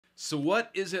So what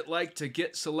is it like to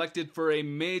get selected for a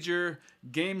major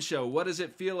game show? What does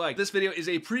it feel like? This video is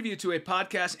a preview to a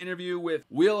podcast interview with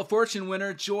Wheel of Fortune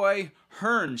winner Joy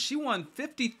Hearn. She won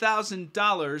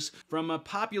 $50,000 from a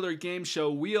popular game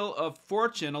show, Wheel of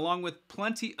Fortune, along with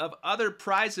plenty of other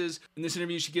prizes. In this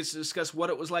interview, she gets to discuss what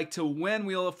it was like to win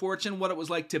Wheel of Fortune, what it was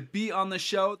like to be on the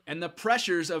show, and the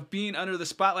pressures of being under the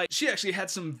spotlight. She actually had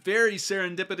some very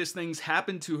serendipitous things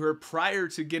happen to her prior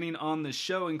to getting on the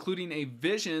show, including a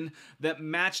vision that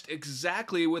matched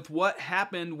exactly with what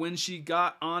happened when she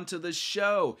got onto the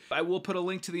show. I will put a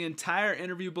link to the entire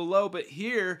interview below, but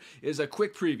here is a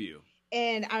quick preview.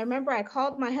 And I remember I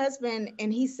called my husband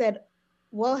and he said,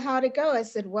 well, how'd it go? I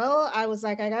said, well, I was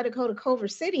like, I got to go to Culver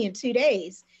City in 2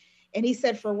 days. And he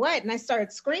said, for what? And I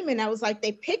started screaming. I was like,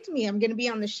 they picked me. I'm going to be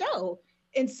on the show.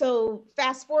 And so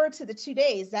fast forward to the 2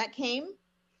 days that came,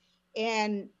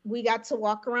 and we got to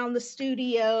walk around the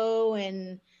studio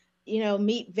and, you know,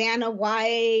 meet Vanna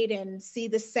White and see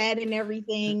the set and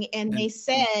everything. And they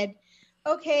said,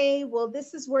 okay, well,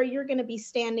 this is where you're going to be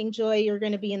standing, Joy. You're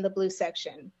going to be in the blue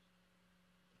section.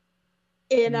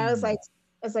 And I was like,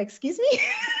 excuse me?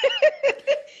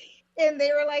 And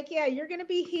they were like, yeah, you're going to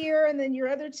be here. And then your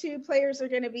other two players are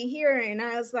going to be here. And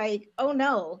I was like, oh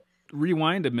no.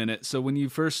 Rewind a minute. So when we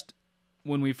first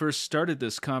started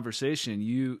this conversation,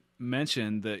 you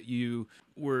mentioned that you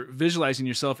were visualizing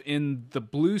yourself in the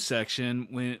blue section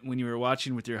when you were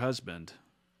watching with your husband.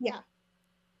 Yeah.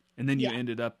 And then you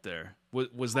ended up there.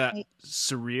 Was that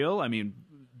surreal? I mean,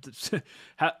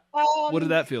 what did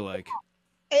that feel like?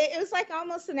 It was like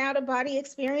almost an out-of-body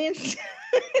experience.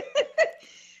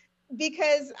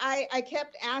 Because I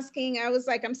kept asking, I was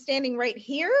like, I'm standing right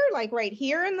here, like right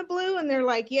here in the blue. And they're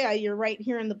like, yeah, you're right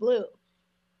here in the blue.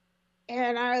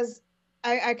 And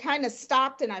I kind of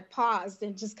stopped and I paused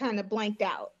and just kind of blanked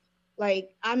out.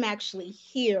 Like, I'm actually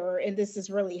here and this is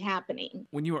really happening.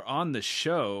 When you were on the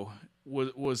show,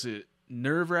 was it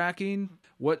nerve-wracking?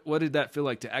 What did that feel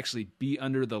like to actually be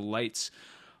under the lights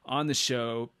on the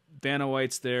show? Vanna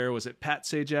White's there. Was it Pat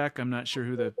Sajak? I'm not sure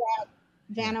who the...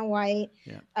 Vanna White.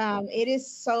 Yeah. It is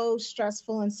so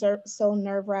stressful and so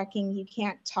nerve-wracking. You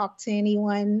can't talk to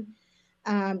anyone.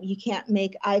 You can't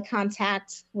make eye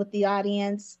contact with the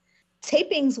audience.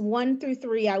 Tapings 1 through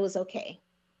 3, I was okay.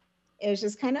 It was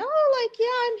just kind of, yeah,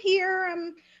 I'm here.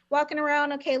 I'm walking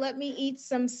around. Okay, let me eat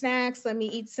some snacks. Let me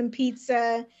eat some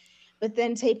pizza. But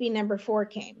then taping number 4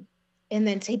 came. And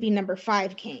then taping number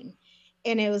 5 came.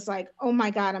 And it was like, oh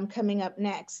my God, I'm coming up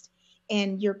next.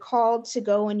 And you're called to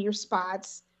go in your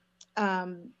spots.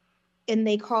 And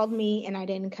they called me and I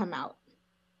didn't come out.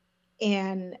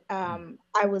 And I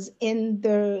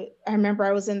remember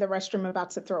I was in the restroom about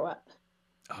to throw up.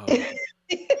 Oh.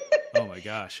 Oh my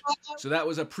gosh. So that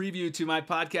was a preview to my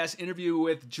podcast interview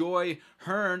with Joy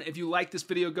Hearn. If you like this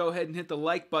video, go ahead and hit the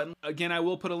like button. Again, I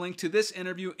will put a link to this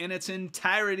interview in its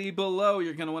entirety below.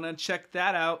 You're going to want to check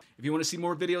that out. If you want to see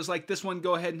more videos like this one,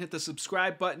 go ahead and hit the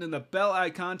subscribe button and the bell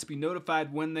icon to be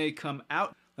notified when they come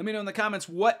out. Let me know in the comments,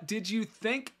 what did you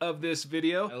think of this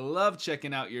video? I love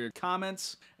checking out your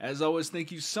comments. As always,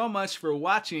 thank you so much for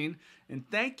watching, and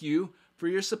thank you for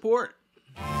your support.